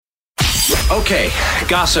Okay,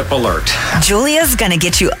 gossip alert. Julia's gonna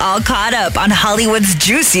get you all caught up on Hollywood's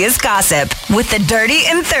juiciest gossip with the Dirty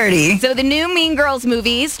in 30. So the new Mean Girls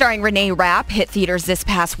movie starring Renee Rapp hit theaters this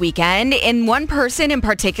past weekend. And one person in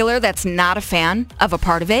particular that's not a fan of a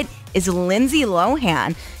part of it is Lindsay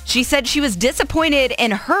Lohan. She said she was disappointed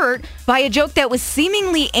and hurt by a joke that was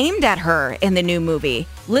seemingly aimed at her in the new movie.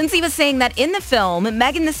 Lindsay was saying that in the film,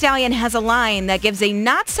 Megan Thee Stallion has a line that gives a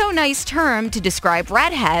not-so-nice term to describe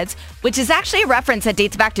redheads, which is actually a reference that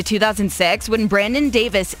dates back to 2006 when Brandon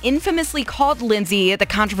Davis infamously called Lindsay the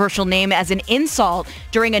controversial name as an insult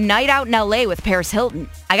during a night out in LA with Paris Hilton.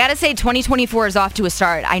 I gotta say, 2024 is off to a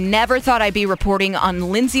start. I never thought I'd be reporting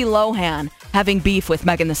on Lindsay Lohan having beef with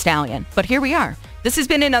Megan Thee Stallion, but here we are. This has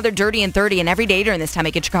been another Dirty in 30, and every day during this time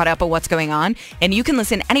I get you caught up on what's going on, and you can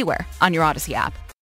listen anywhere on your Odyssey app.